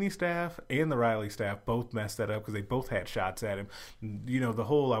 The Pelini staff and the Riley staff both messed that up because they both had shots at him. You know, the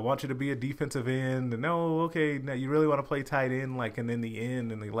whole, I want you to be a defensive end. And no, okay, now you really want to play tight end, like, and in the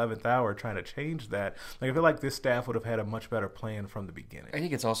end, in the 11th hour, trying to change that. Like, I feel like this staff would have had a much better plan from the beginning. I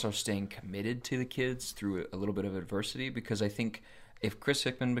think it's also staying committed to the kids through a little bit of adversity, because I think if Chris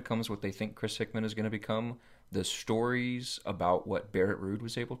Hickman becomes what they think Chris Hickman is going to become, the stories about what Barrett Ruud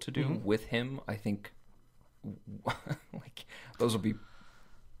was able to do with him, I think, like, those will be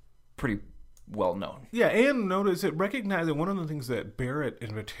pretty well known. Yeah, and notice it, recognizing one of the things that Barrett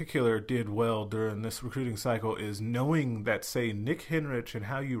in particular did well during this recruiting cycle is knowing that, say, Nick Henrich and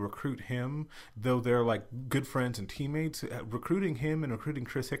how you recruit him, though they're like good friends and teammates, recruiting him and recruiting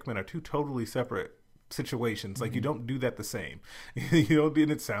Chris Hickman are two totally separate situations. Like, you don't do that the same. You know, and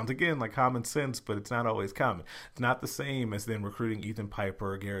it sounds again like common sense, but it's not always common. It's not the same as then recruiting Ethan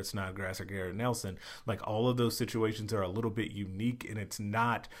Piper or Garrett Snodgrass or Garrett Nelson. Like, all of those situations are a little bit unique, and it's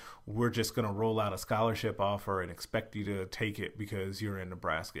not, we're just going to roll out a scholarship offer and expect you to take it because you're in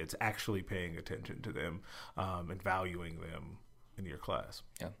Nebraska. It's actually paying attention to them and valuing them in your class.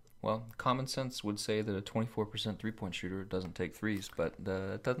 Yeah. Well, common sense would say that a 24% three-point shooter doesn't take threes, but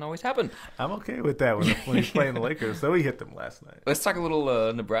that doesn't always happen. I'm okay with that when he's playing the Lakers, so he hit them last night. Let's talk a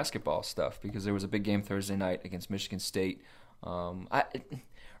little Nebraska ball stuff, because there was a big game Thursday night against Michigan State.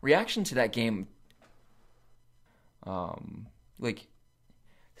 Reaction to that game, like,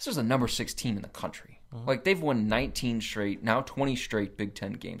 this was the number 6 team in the country. Like, they've won 19 straight, now 20 straight Big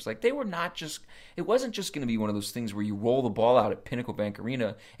Ten games. Like, they were not just, it wasn't just going to be one of those things where you roll the ball out at Pinnacle Bank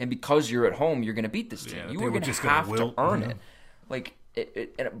Arena, and because you're at home, you're going to beat this team. You were going to have to earn it. Like,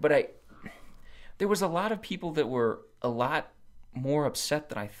 there was a lot of people that were a lot more upset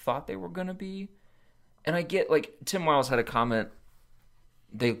than I thought they were going to be. And I get, like, Tim Miles had a comment.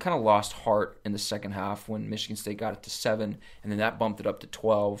 They kind of lost heart in the second half when Michigan State got it to 7, and then that bumped it up to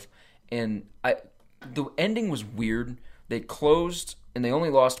 12. And the ending was weird. They closed, and they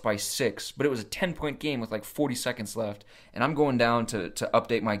only lost by 6, but it was a 10-point game with like 40 seconds left. And I'm going down to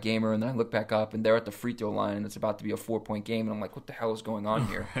update my gamer, and then I look back up, and they're at the free throw line, and it's about to be a 4-point game. And I'm like, what the hell is going on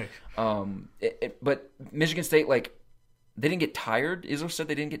here? Right. But Michigan State, like, they didn't get tired. Izzo said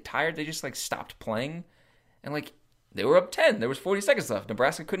they didn't get tired. They just, like, stopped playing. And, like, they were up 10. There was 40 seconds left.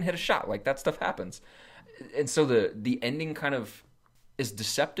 Nebraska couldn't hit a shot. Like, that stuff happens. And so the ending kind of is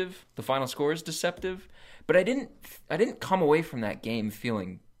deceptive. The final score is deceptive. But I didn't come away from that game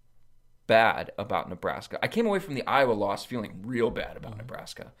feeling bad about Nebraska. I came away from the Iowa loss feeling real bad about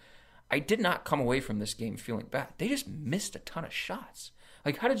Nebraska. I did not come away from this game feeling bad. They just missed a ton of shots.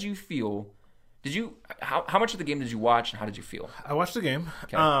 Like, how did you feel? How much of the game did you watch, and how did you feel? I watched the game.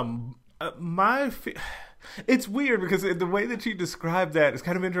 Okay. It's weird because the way that you described that is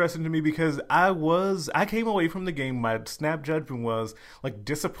kind of interesting to me, because I came away from the game, my snap judgment was like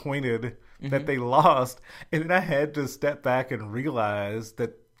disappointed that they lost, and then I had to step back and realize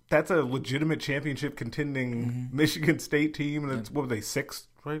that that's a legitimate championship contending Michigan State team, and it's, what were they, 6th?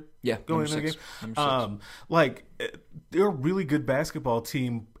 Right? Yeah, going in the game. Like, they're a really good basketball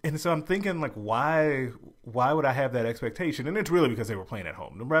team, and so I'm thinking, like, why would I have that expectation? And it's really because they were playing at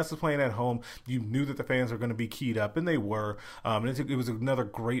home. Nebraska's playing at home. You knew that the fans were going to be keyed up, and they were. And it was another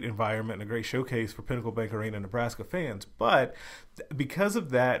great environment and a great showcase for Pinnacle Bank Arena Nebraska fans. But because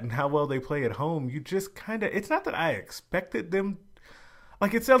of that and how well they play at home, you just kind of, it's not that I expected them.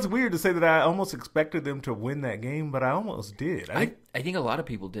 Like, it sounds weird to say that I almost expected them to win that game, but I almost did. I think a lot of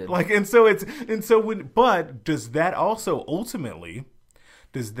people did. Like, but does that also ultimately,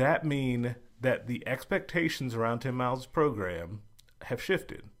 does that mean that the expectations around Tim Miles' program have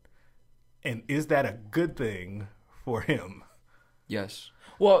shifted? And is that a good thing for him? Yes.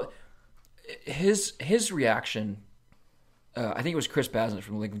 Well, his reaction, I think it was Chris Basnett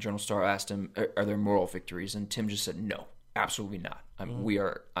from the Lincoln Journal-Star asked him, are there moral victories? And Tim just said, no. Absolutely not.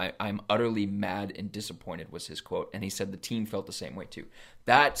 I'm utterly mad and disappointed was his quote. And he said the team felt the same way too.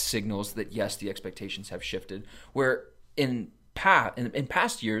 That signals that, yes, the expectations have shifted. Where in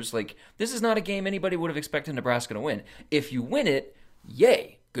past years, like, this is not a game anybody would have expected Nebraska to win. If you win it,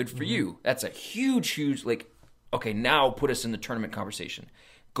 yay, good for you. That's a huge, like, okay, now put us in the tournament conversation.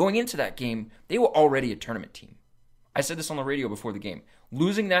 Going into that game, they were already a tournament team. I said this on the radio before the game.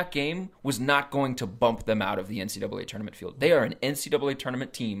 Losing that game was not going to bump them out of the NCAA tournament field. They are an NCAA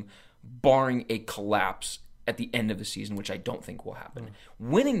tournament team, barring a collapse at the end of the season, which I don't think will happen.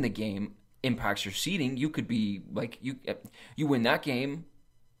 Winning the game impacts your seeding. You could be like, you win that game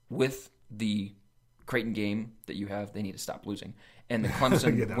with the Creighton game that you have, they need to stop losing. And the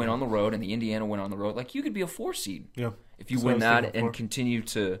Clemson went on the road, and the Indiana went on the road. Like, you could be a 4 seed if you win that and continue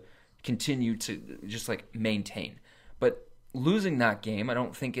to just like maintain. But losing that game, I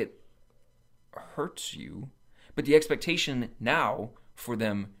don't think it hurts you. But the expectation now for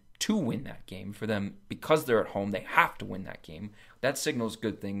them to win that game, for them, because they're at home, they have to win that game. That signals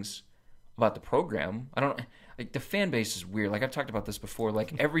good things about the program. Like, the fan base is weird. Like, I've talked about this before.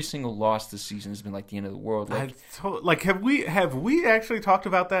 Like, every single loss this season has been like the end of the world. Like, have we actually talked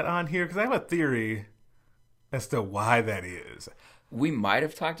about that on here? Because I have a theory as to why that is. We might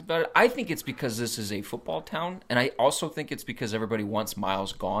have talked about it. I think it's because this is a football town, and I also think it's because everybody wants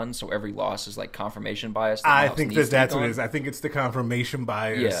Miles gone, so every loss is like confirmation bias. I think that's what it is. I think it's the confirmation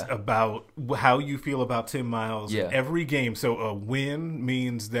bias about how you feel about Tim Miles in every game. So a win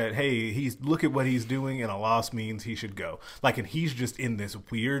means that, hey, look at what he's doing, and a loss means he should go. Like, and he's just in this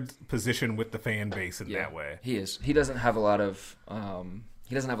weird position with the fan base in that way. He is. He doesn't have a lot of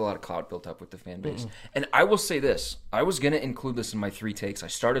clout built up with the fan base. And I will say this. I was going to include this in my 3 takes. I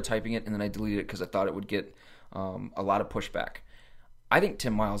started typing it, and then I deleted it because I thought it would get a lot of pushback. I think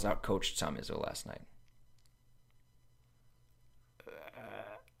Tim Miles outcoached Tom Izzo last night.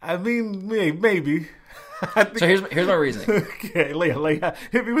 I mean, maybe. So here's my reasoning. Okay,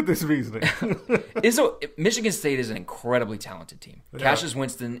 hit me with this reasoning. Michigan State is an incredibly talented team. Cassius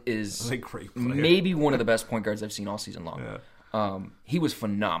Winston is maybe one of the best point guards I've seen all season long. Yeah. He was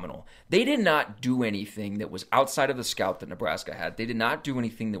phenomenal. They did not do anything that was outside of the scout that Nebraska had. They did not do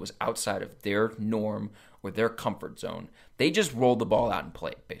anything that was outside of their norm or their comfort zone. They just rolled the ball out and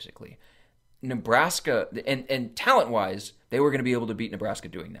played, basically. Nebraska, and talent-wise, they were going to be able to beat Nebraska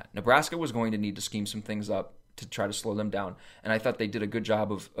doing that. Nebraska was going to need to scheme some things up to try to slow them down, and I thought they did a good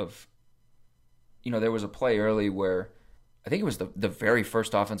job of there was a play early where I think it was the very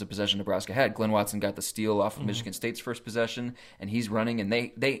first offensive possession Nebraska had. Glenn Watson got the steal off of Michigan State's first possession, and he's running. And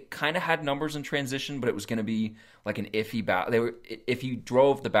they kind of had numbers in transition, but it was going to be like an iffy if he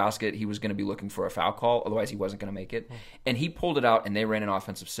drove the basket, he was going to be looking for a foul call. Otherwise, he wasn't going to make it. And he pulled it out, and they ran an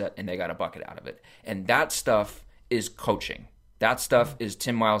offensive set, and they got a bucket out of it. And that stuff is coaching. That stuff is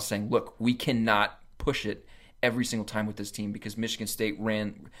Tim Miles saying, look, we cannot push it every single time with this team because Michigan State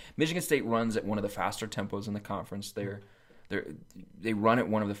runs at one of the faster tempos in the conference. They run at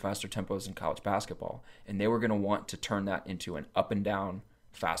one of the faster tempos in college basketball, and they were going to want to turn that into an up and down,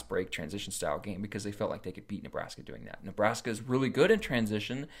 fast break transition style game because they felt like they could beat Nebraska doing that. Nebraska is really good in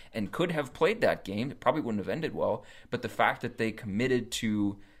transition and could have played that game. It probably wouldn't have ended well, but the fact that they committed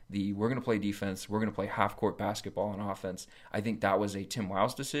to we're going to play defense, we're going to play half court basketball and offense, I think that was a Tim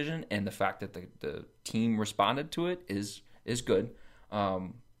Miles decision, and the fact that the team responded to it is good.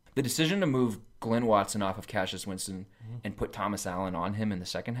 The decision to move Glenn Watson off of Cassius Winston and put Thomas Allen on him in the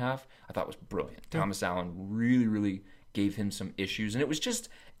second half, I thought was brilliant. Yeah. Thomas Allen really, really gave him some issues, and it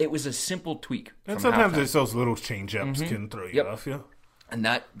was a simple tweak. And sometimes it's those little change-ups can throw you off, And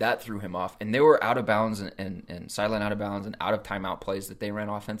that threw him off. And they were out of bounds and sideline out of bounds and out of timeout plays that they ran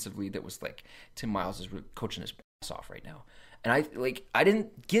offensively that was like, Tim Miles is coaching his ass off right now. And I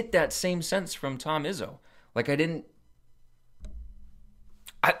didn't get that same sense from Tom Izzo. Like, I didn't.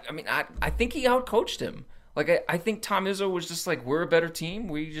 I think he outcoached him. Like, I think Tom Izzo was just like, we're a better team.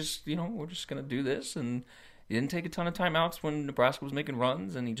 We just, we're just going to do this. And he didn't take a ton of timeouts when Nebraska was making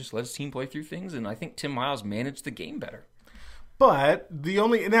runs, and he just let his team play through things. And I think Tim Miles managed the game better. But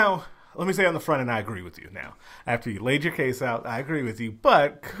now, let me say on the front, and I agree with you now. After you laid your case out, I agree with you.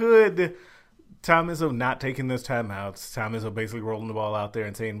 But could Tom Izzo not taking those timeouts, Tom Izzo basically rolling the ball out there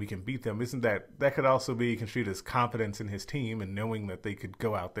and saying we can beat them, isn't that could also be construed as confidence in his team and knowing that they could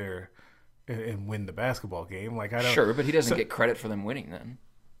go out there and win the basketball game? Like, I don't. Sure, but he doesn't get credit for them winning then.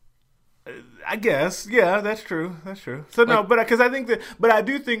 I guess, yeah, that's true. So no, but because I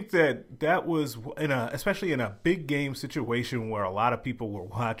do think that was especially in a big game situation where a lot of people were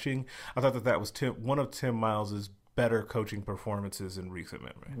watching. I thought that was one of Tim Miles's better coaching performances in recent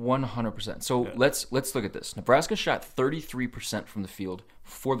memory. 100%. So let's look at this. Nebraska shot 33% from the field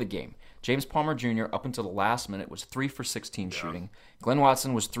for the game. James Palmer Jr. up until the last minute was 3 for 16 shooting. Glenn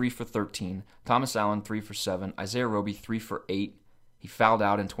Watson was 3 for 13. Thomas Allen 3 for 7. Isaiah Roby 3 for 8. He fouled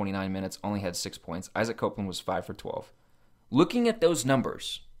out in 29 minutes, only had 6 points. Isaac Copeland was 5 for 12. Looking at those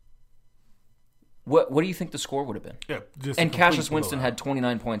numbers, What do you think the score would have been? Yeah, just and a complete Cassius Winston blowout. had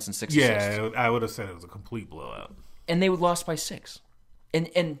 29 points and 6 assists. Yeah, I would have said it was a complete blowout. And they lost by 6.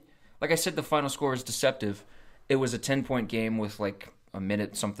 And like I said, the final score was deceptive. It was a 10-point game with like a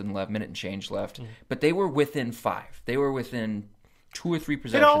minute and change left. But they were within 5. They were within 2 or 3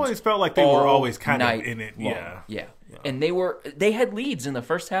 possessions. It always felt like they were always kind of night in it. long. Yeah. And they had leads in the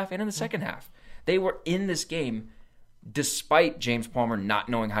first half and in the second half. They were in this game despite James Palmer not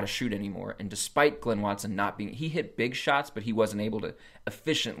knowing how to shoot anymore, and despite Glenn Watson not being, he hit big shots, but he wasn't able to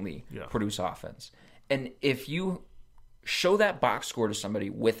efficiently produce offense. And if you show that box score to somebody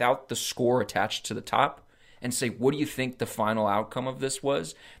without the score attached to the top and say, what do you think the final outcome of this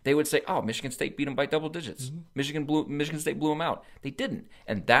was? They would say, oh, Michigan State beat them by double digits. Michigan State blew them out. They didn't.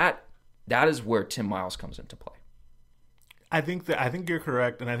 And that is where Tim Miles comes into play. I think you're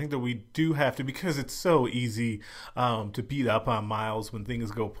correct, and I think that we do have to, because it's so easy to beat up on Miles when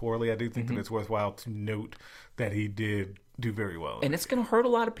things go poorly. I do think that it's worthwhile to note that he did do very well. And it's going to hurt a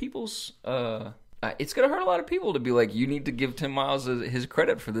lot of people's. It's going to hurt a lot of people to be like, you need to give Tim Miles his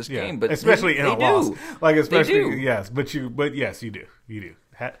credit for this game, but especially in a loss, like especially they do. Yes, but yes, you do.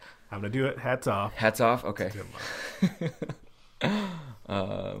 I'm gonna do it. Hats off. Hats off. Okay. Do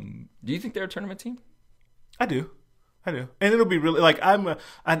you think they're a tournament team? I do, and it'll be really like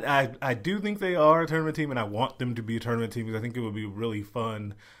I do think they are a tournament team, and I want them to be a tournament team because I think it would be really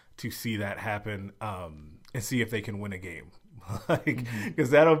fun to see that happen and see if they can win a game, like because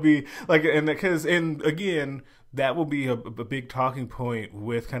that'll be like and again that will be a big talking point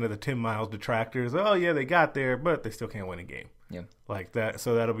with kind of the Tim Miles detractors. Oh yeah, they got there, but they still can't win a game. Yeah, like that.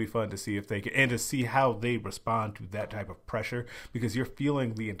 So that'll be fun to see if they can, and to see how they respond to that type of pressure, because you're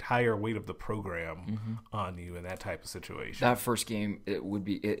feeling the entire weight of the program on you in that type of situation. That first game, it would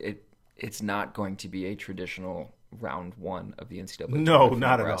be it's not going to be a traditional round 1 of the NCAA. No, for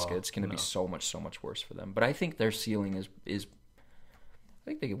not Nebraska. at all. It's going to be so much worse for them. But I think their ceiling is. I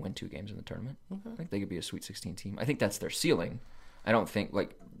think they could win 2 games in the tournament. Okay. I think they could be a Sweet 16 team. I think that's their ceiling. I don't think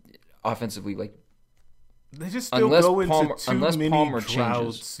like offensively like. They just still go into too many Palmer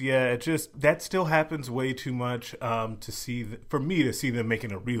droughts. changes. Yeah, that still happens way too much for me to see them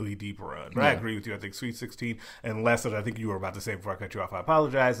making a really deep run. But I agree with you. I think Sweet 16, unless, and I think you were about to say before I cut you off, I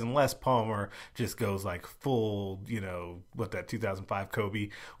apologize, unless Palmer just goes like full, that 2005 Kobe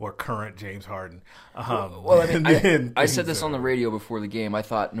or current James Harden. Well, I said this on the radio before the game. I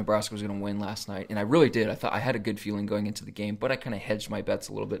thought Nebraska was going to win last night, and I really did. I thought I had a good feeling going into the game, but I kind of hedged my bets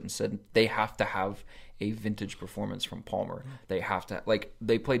a little bit and said they have to have a vintage performance from Palmer. They have to, like,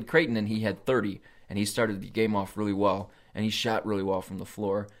 they played Creighton and he had 30 and he started the game off really well and he shot really well from the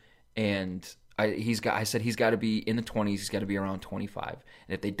floor. And I said he's got to be in the 20s. He's got to be around 25.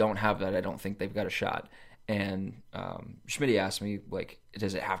 And if they don't have that, I don't think they've got a shot. And Schmitty asked me, like,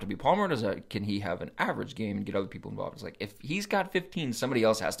 does it have to be Palmer? Or can he have an average game and get other people involved? It's like, if he's got 15, somebody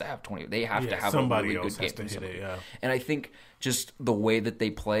else has to have 20. They have to have somebody a really else good has game. to hit it, yeah. And I think just the way that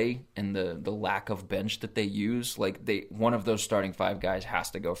they play and the lack of bench that they use, like one of those starting 5 guys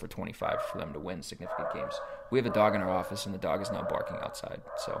has to go for 25 for them to win significant games. We have a dog in our office, and the dog is now barking outside.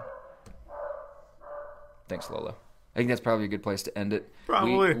 So, thanks, Lola. I think that's probably a good place to end it.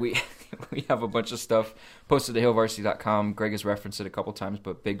 Probably. We have a bunch of stuff posted to hailvarsity.com. Greg has referenced it a couple times,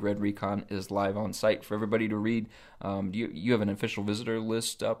 but Big Red Recon is live on site for everybody to read. You have an official visitor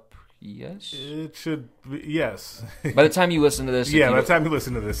list up? Yes? It should be, yes. By the time you listen to this... by the time you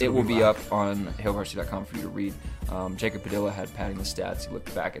listen to this... It will be up on hailvarsity.com for you to read. Jacob Padilla had padding the stats. He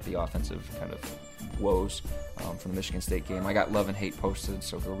looked back at the offensive kind of woes from the Michigan State game. I got love and hate posted,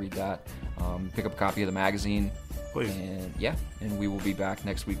 so go read that. Pick up a copy of the magazine. Please. And we will be back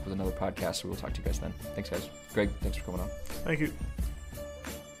next week with another podcast, so we'll talk to you guys then. Thanks, guys. Greg, thanks for coming on. Thank you.